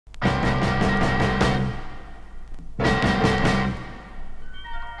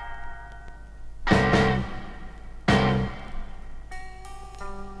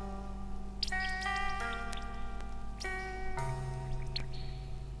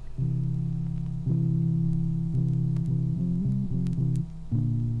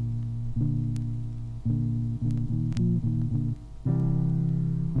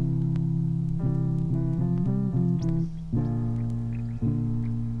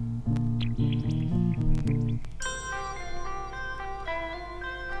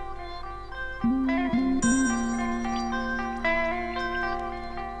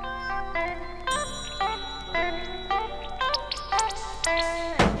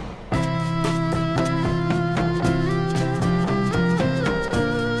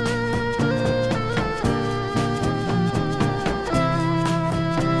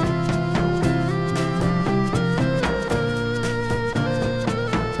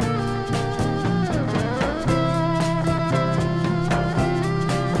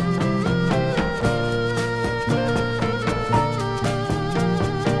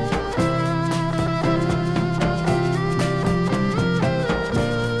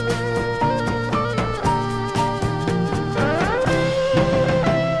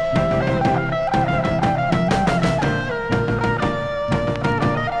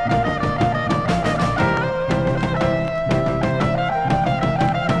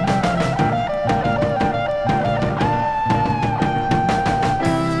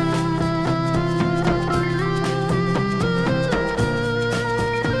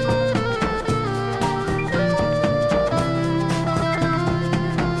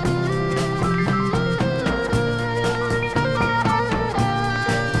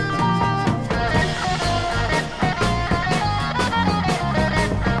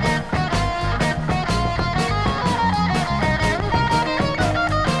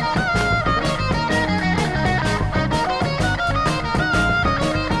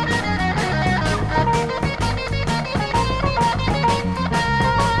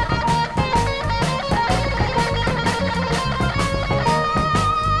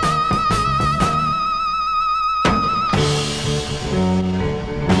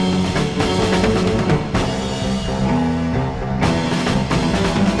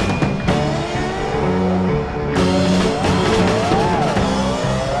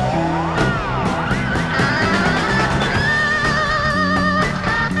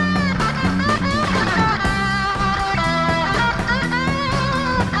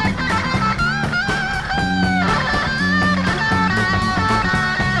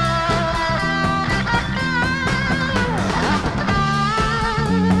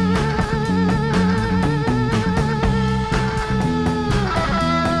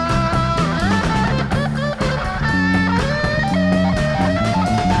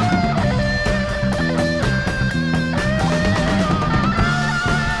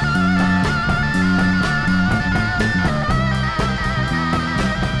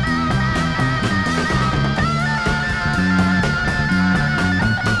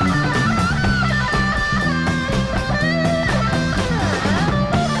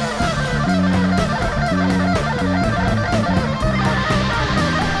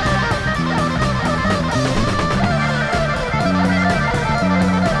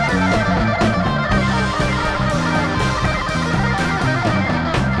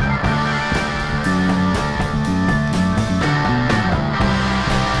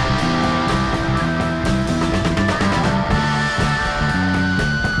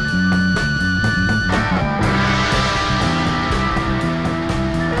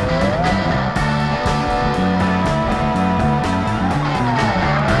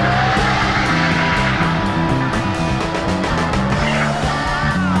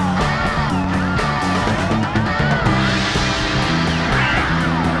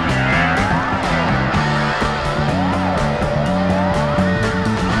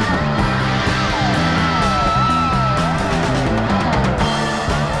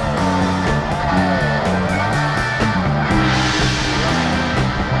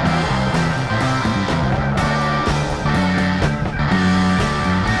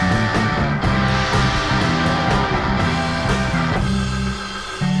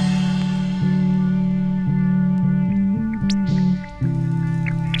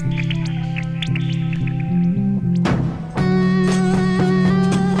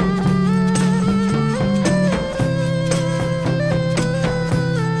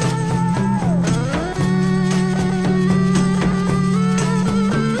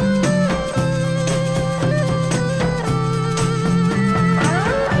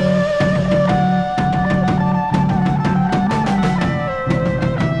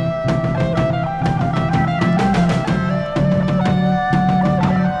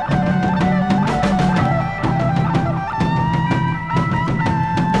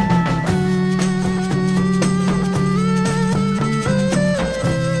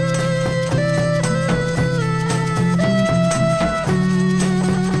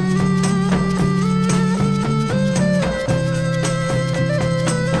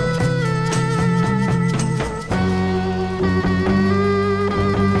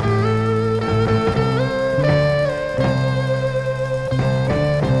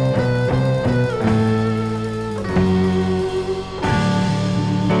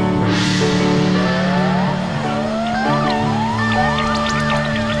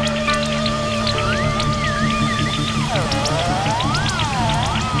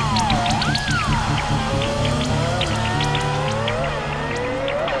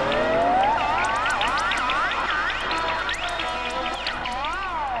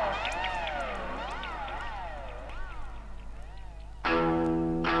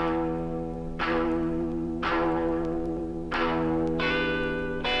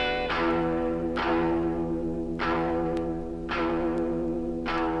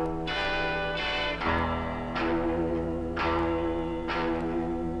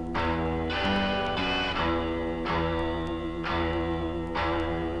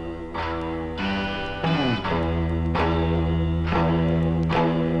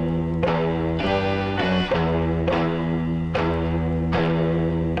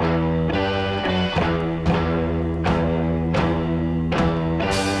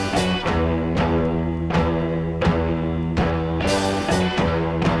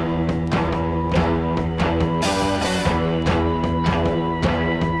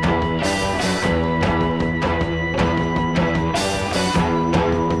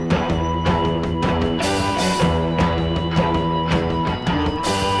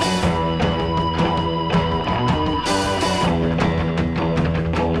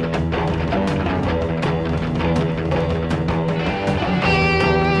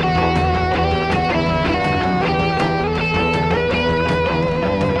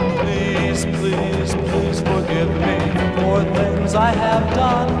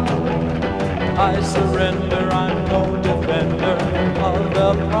I surrender, I'm no defender of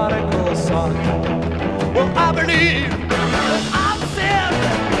the prodigal son. Well, I believe that I've sinned.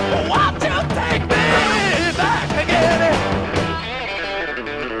 Won't you take me back again?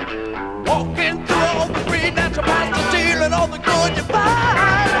 Walking through all the green natural pastures, stealing all the good you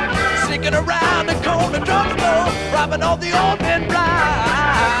find, sneaking around the corner drugstore, robbing all the old men blind.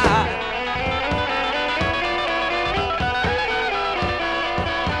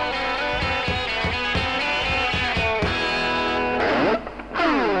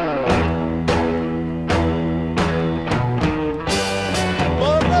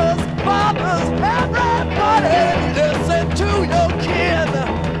 Mothers, fathers, everybody, listen to your kin.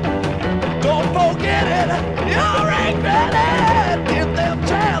 Don't forget it, you'll regret it. Give them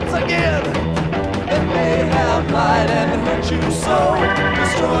chance again. They may have lied and hurt you so,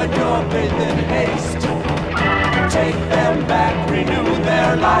 destroyed your faith in haste. Take them back, renew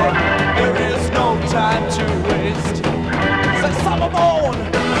their life. There is no time to waste. Say some are born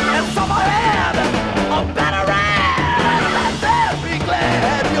and some are had a better end. Let them be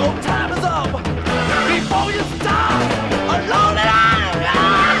glad your time is up before you stop alone and I'm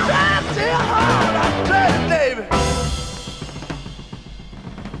trapped in your heart. I'm trapped, David.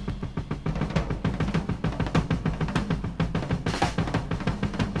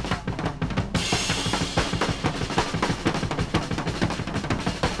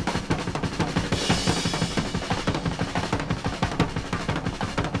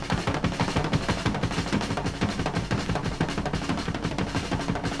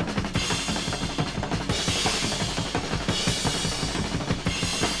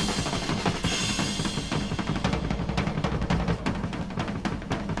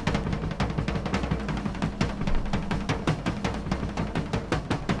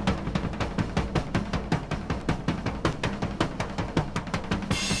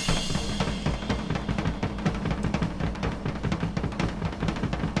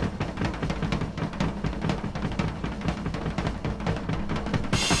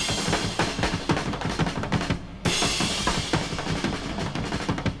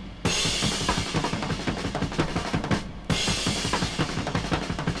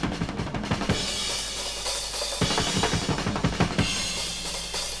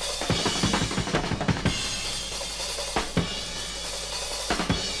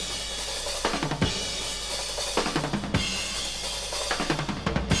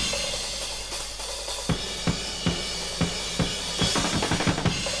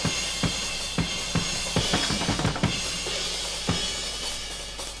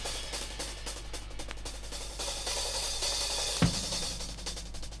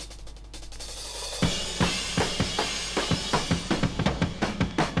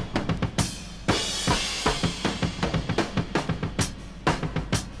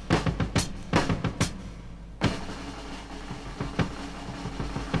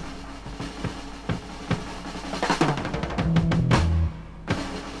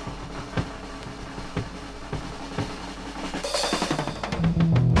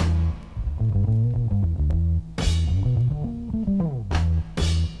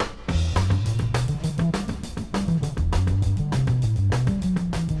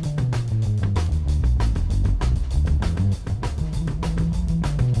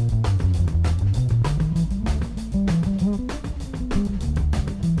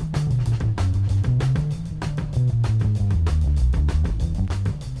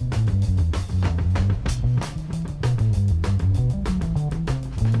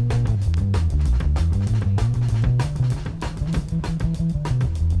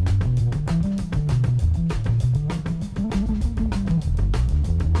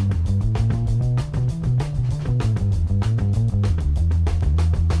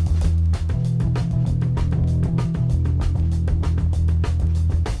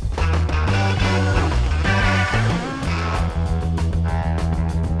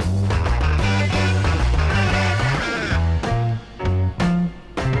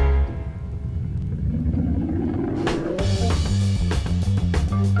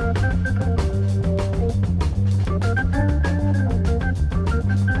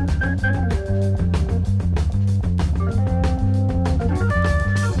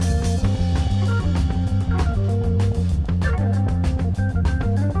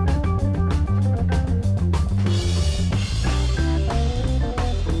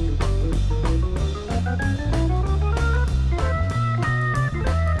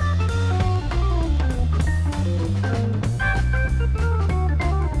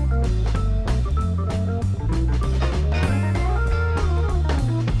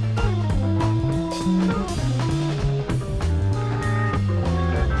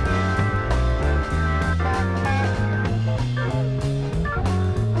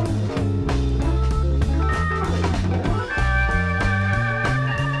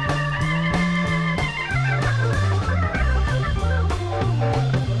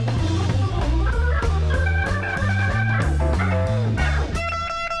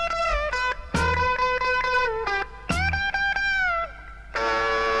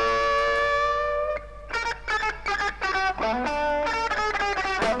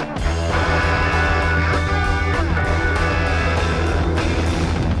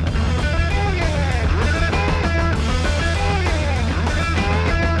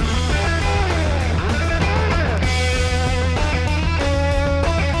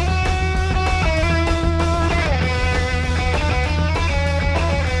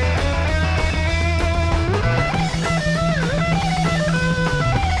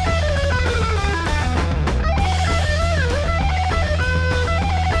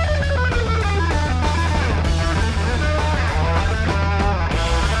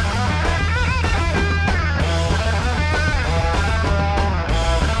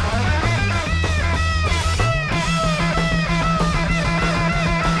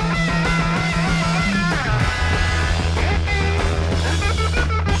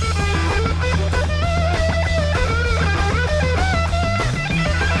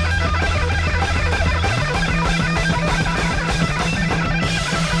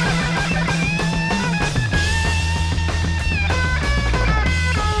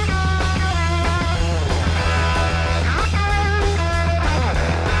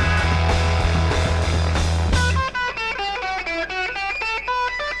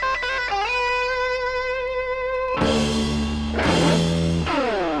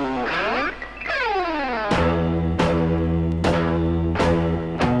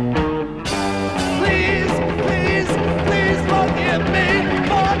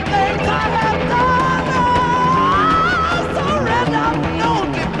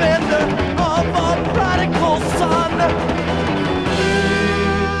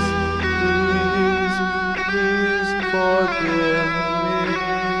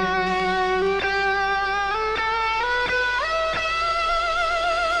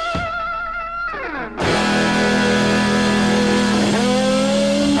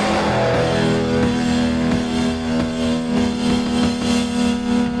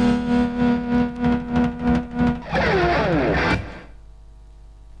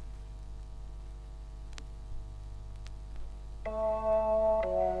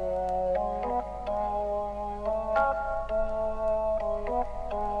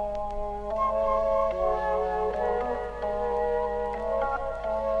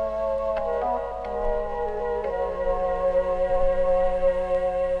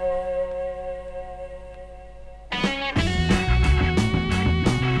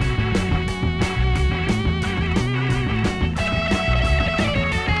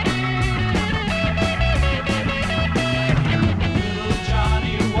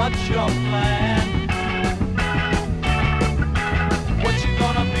 what's your plan? What you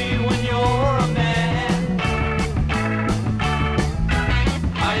gonna be when you're a man?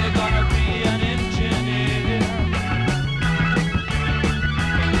 Are you gonna be an engineer?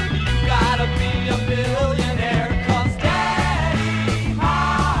 You gotta be a billionaire, 'cause Daddy,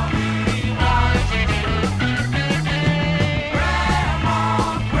 Mommy wants you to.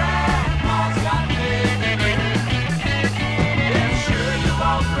 Grandma's got baby. They're sure you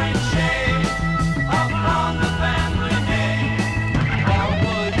won't bring shame upon the family name. Or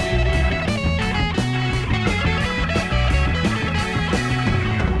would you?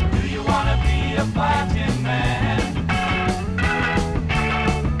 Do you wanna be a fighting man?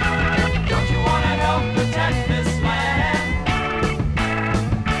 Don't you wanna help protect this land?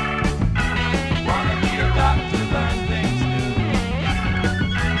 Wanna be a doctor, learn things new?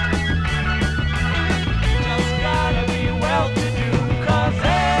 Just gotta be well-to-do, 'cause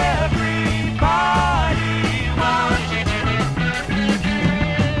everybody wants you to.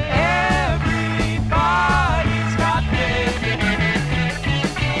 Everybody's got baby.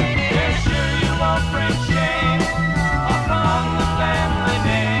 They're sure you won't bring shame upon the family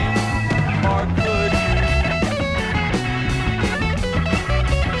name. Or could you?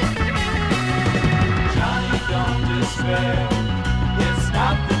 Johnny, don't despair. It's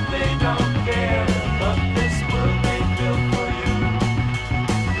not that they don't care, but this world they built for you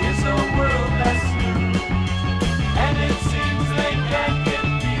is a world that's new. And it seems they can't get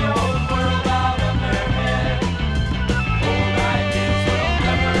the old world out of their head. Old ideas will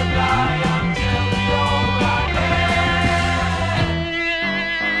never die until the old are dead.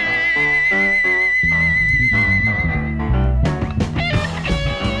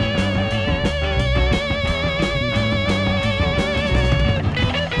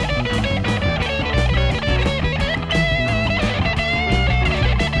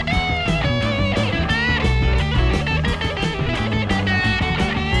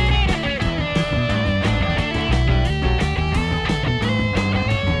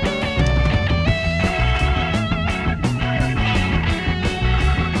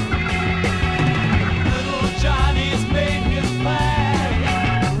 Little Johnny's made his plan.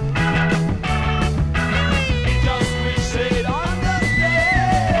 He just wish they'd understand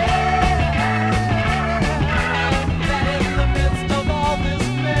that in the midst of all this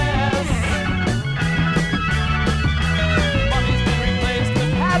mess, money's been replaced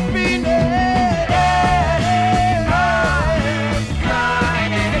with happiness.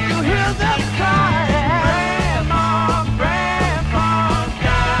 Crying, if you hear them crying, Grandpa's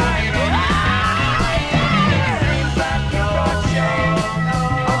dying. It seems that you brought shame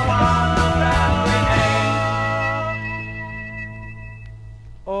upon the family name.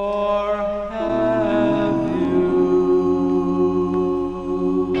 Or have you?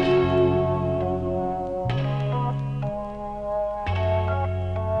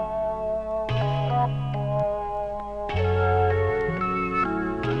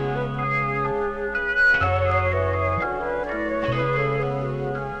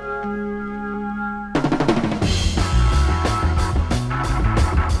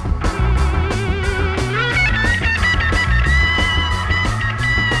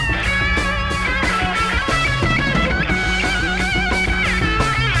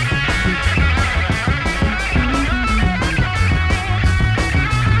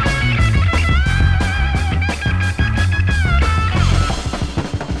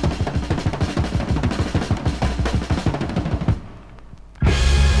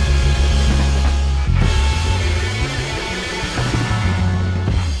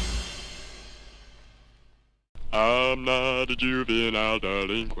 I'm not a juvenile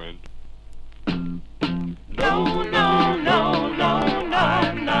delinquent. No, no, no, no, no,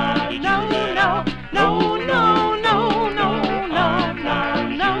 I'm not a juvenile. No, no, no, no, no, I'm not a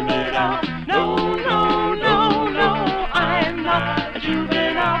juvenile. No, no, no, no, I'm not a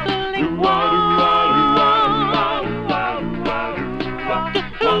juvenile delinquent.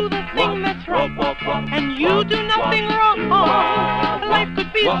 Just do the thing that's right, and you do nothing wrong. Life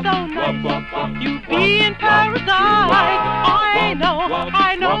could be so nice, you'd be in paradise.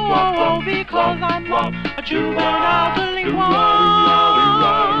 I know, because I'm not a juvenile delinquent.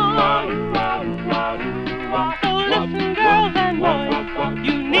 So listen, girls and boys,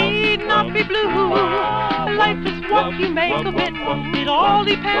 you need not be blue. Life is what you make of it. It all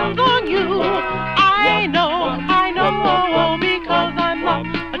depends on you. I know, because I'm not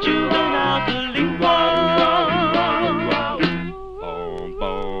a juvenile delinquent.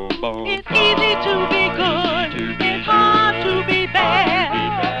 It's easy to be good, it's hard to be bad.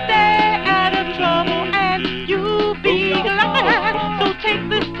 Stay out of trouble and you'll be glad. So take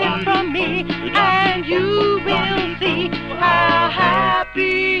this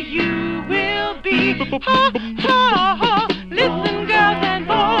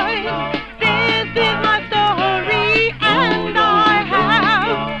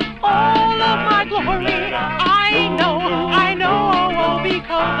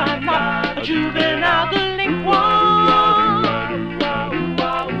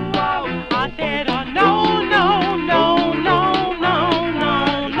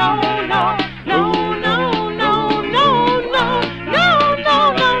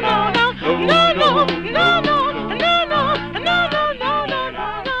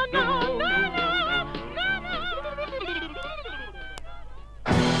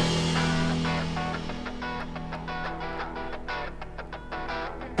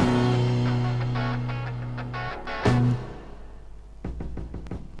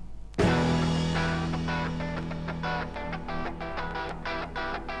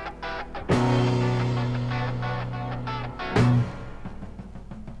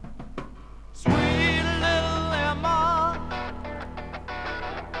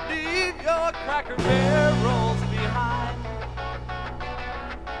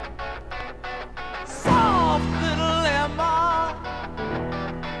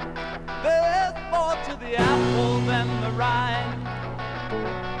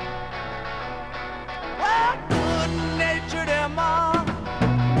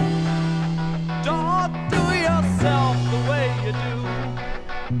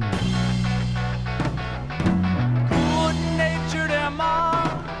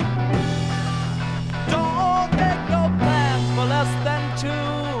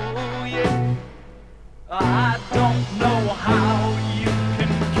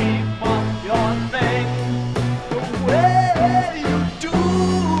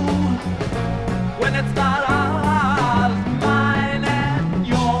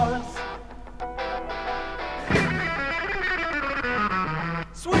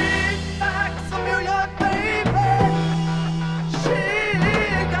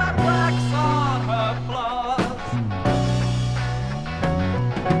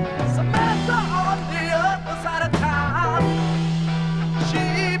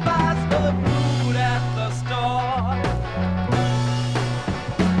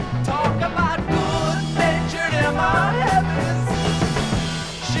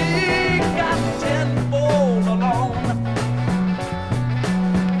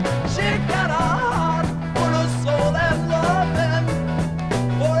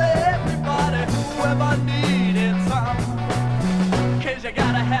you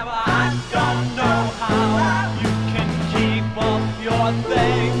gotta have a I don't know how you can keep up your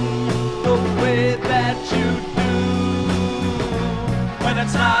thing the way that you do when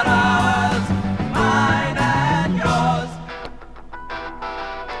it's not ours, mine and yours.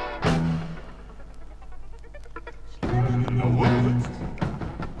 Living in the woods.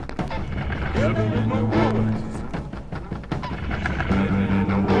 Living in the woods. Living in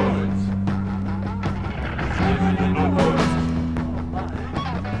the woods. Living in the woods.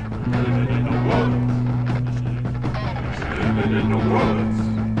 Living in the woods. Living in the woods. Living in the woods.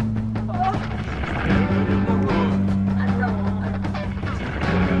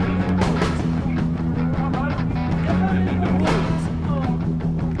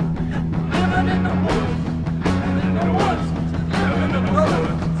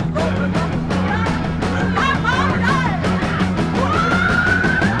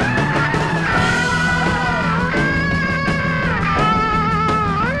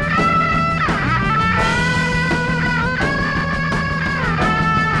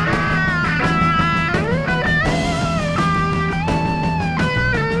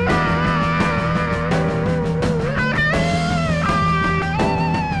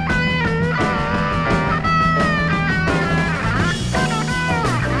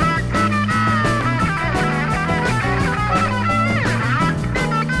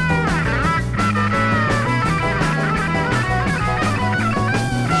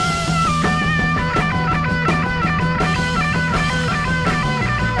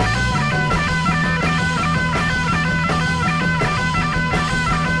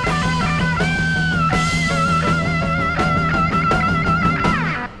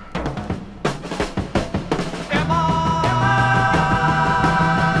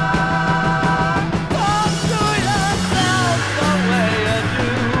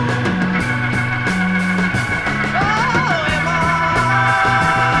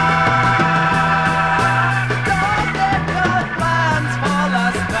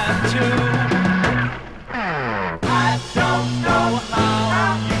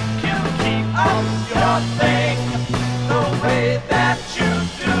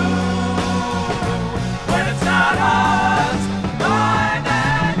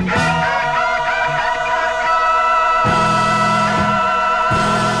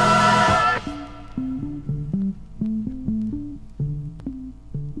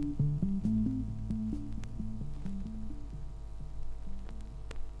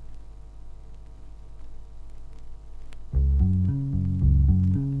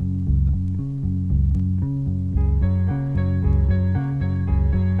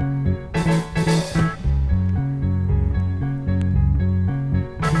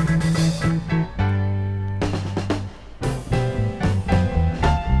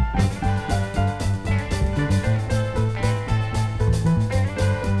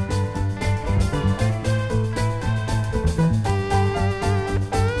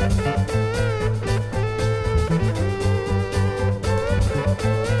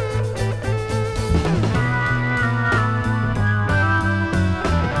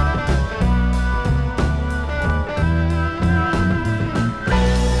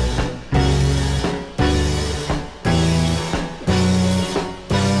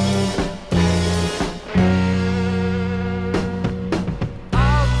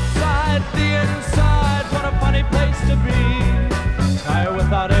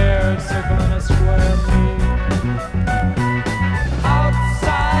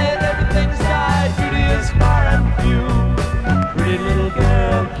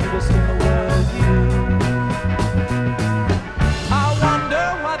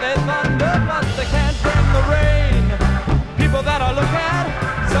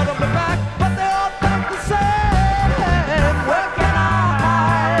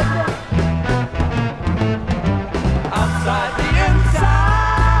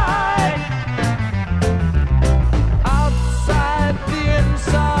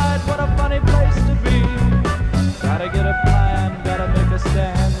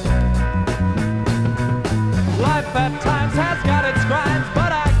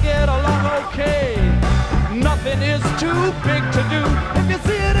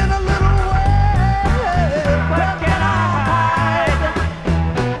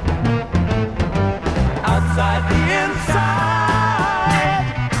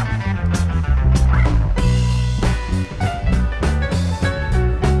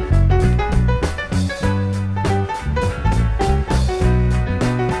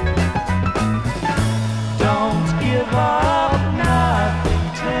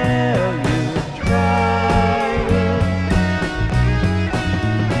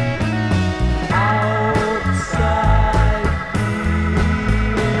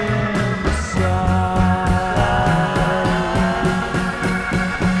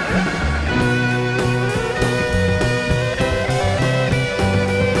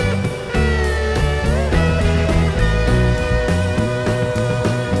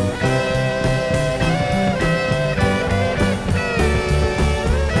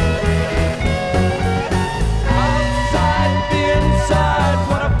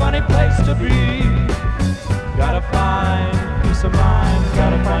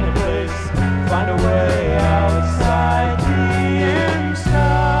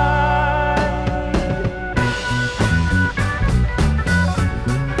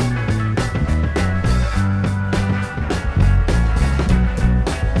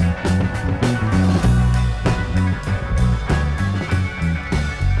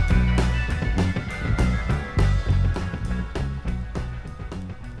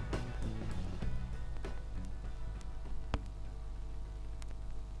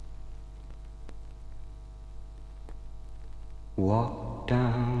 Walk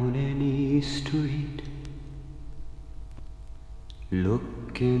down any street,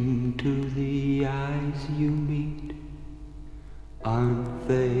 look into the eyes you meet. Aren't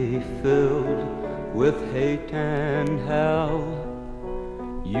they filled with hate and hell?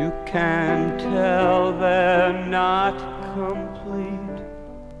 You can tell they're not complete.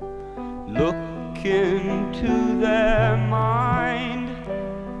 Look into their mind,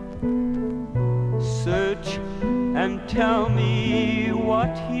 search and tell me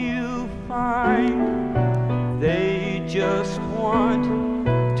what you find. They just want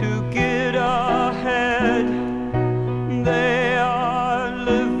to get ahead. They are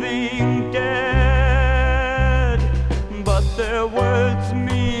living dead, but their words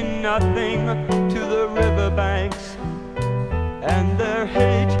mean nothing to the riverbanks, and their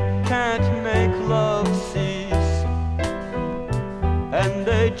hate can't make love cease, and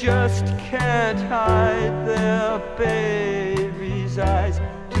they just can't hide their baby's eyes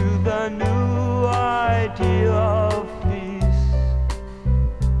to the new idea of peace.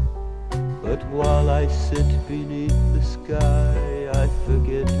 But while I sit beneath the sky, I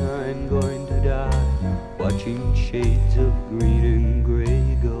forget I'm going to die, watching shades of green and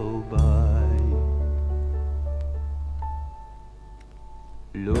gray go by.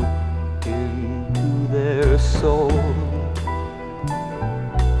 Look into their soul,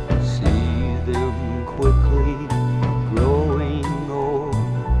 see them quickly growing old.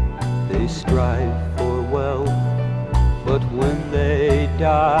 They strive for wealth, but when they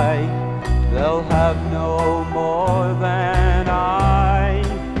die, they'll have no more than I.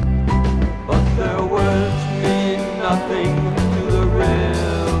 But their words mean nothing to the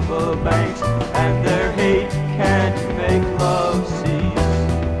riverbanks, and their hate can't make love cease,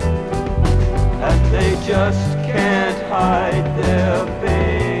 and they just can't hide their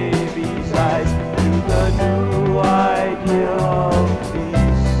baby's eyes to the new idea of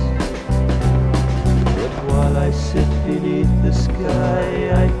peace. But while I sit beneath the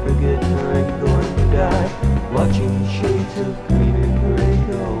sky, I forget I'm going to die, watching shades of green and gray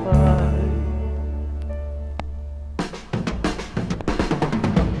go by.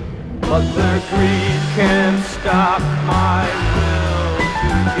 But their greed can't stop my will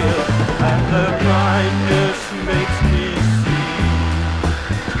to give, and their blindness makes me see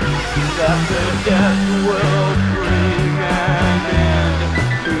that their death will bring an end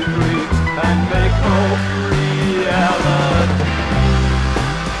to dreams and make hope reality.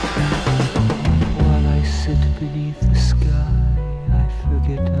 While I sit beneath the sky, I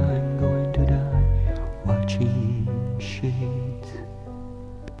forget I'm going to die, watching shades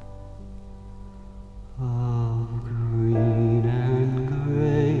of green and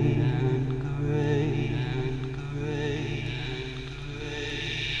gray and gray and gray and gray.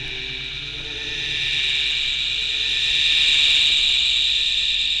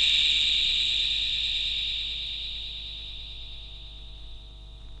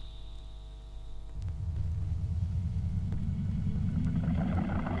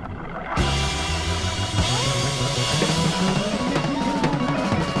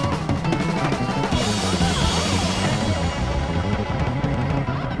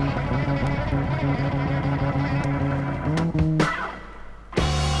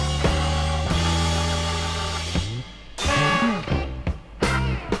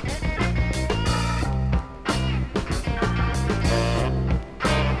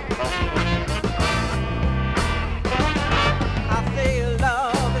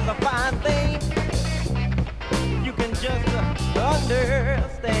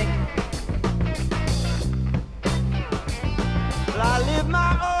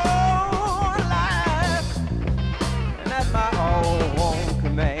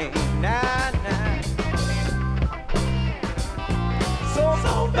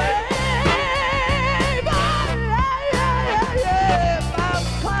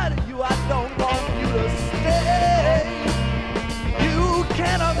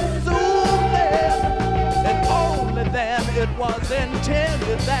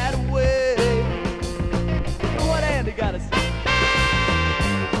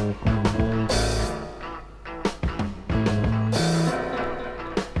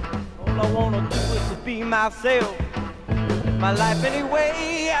 Myself, my life any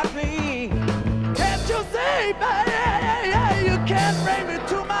way I please. Can't you see, baby, you can't bring me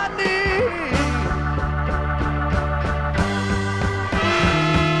to my knees.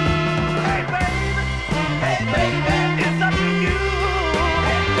 Hey baby, it's up to you.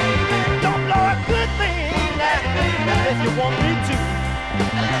 Hey baby, don't blow a good thing now, if you want me to.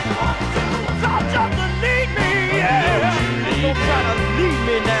 So just lead me, yeah. Don't try to lead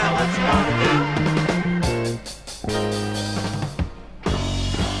me now. What you gonna do?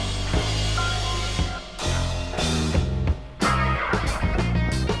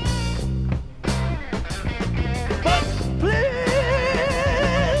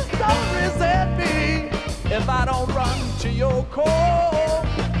 your call.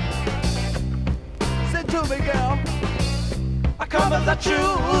 Sing to me, girl. I come as I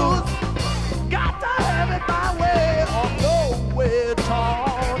choose. Got to have it my way or no way at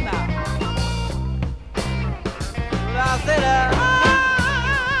all now. I said, I'm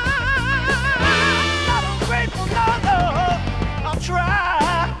not ungrateful, no. I'll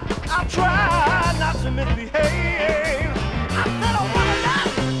try not to misbehave. I said I wanna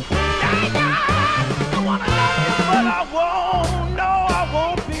love, yeah, I wanna love you, but I won't, no, I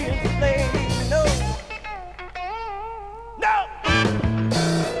won't be enslaved, no, no.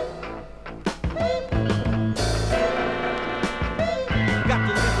 Got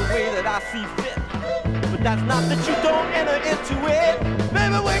to live the way that I see fit, but that's not that you don't enter into it.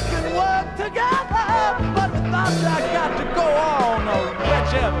 Maybe we can work together, but without you I got to go on,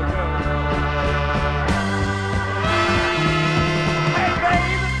 whichever girl.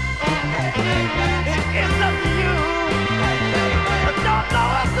 It's up to you. I don't know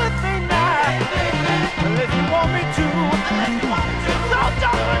a good thing now. Unless you want me to. So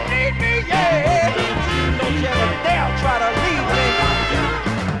don't need me, yeah. Don't you ever dare try to leave me.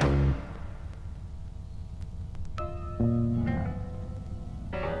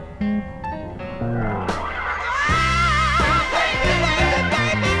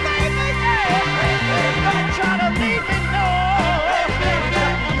 Don't try to leave me, no.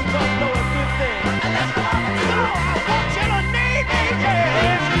 You don't know a good thing. So I want you to need me, yeah.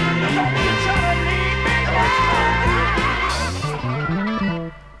 Don't you try to leave me,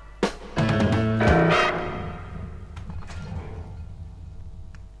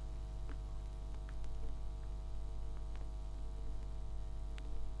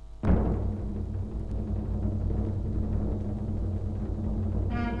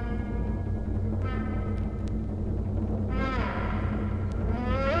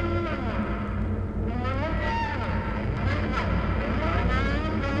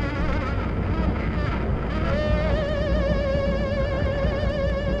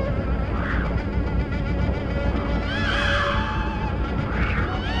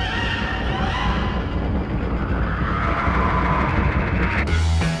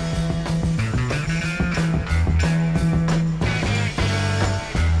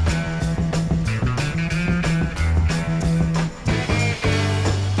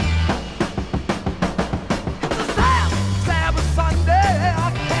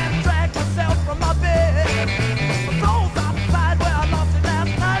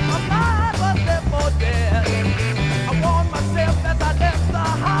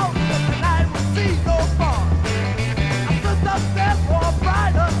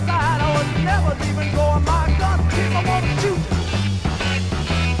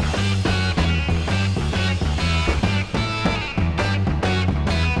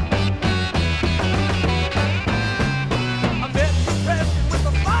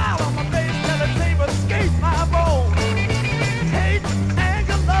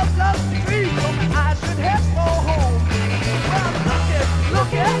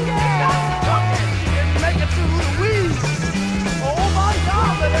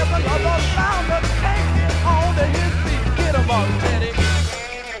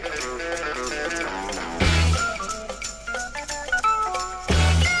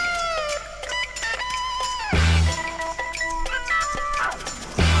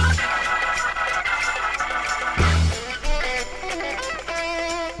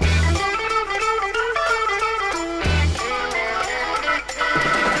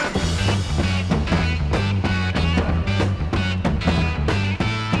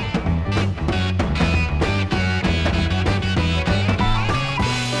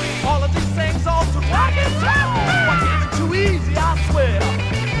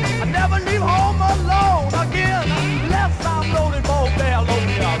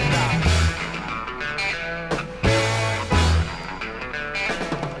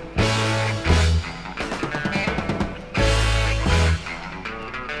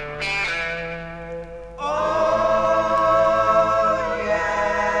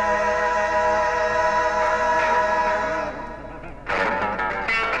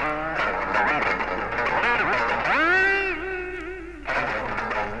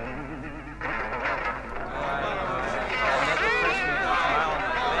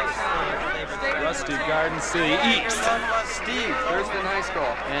 City East. Steve, Thurston High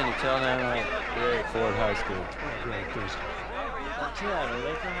School. Andy, tell them Greg, Ford High School. Greg, Thurston. Yeah,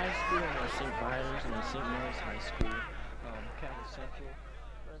 Lakeland High School, and St. Byers, and St. Mary's High School, Catholic Central.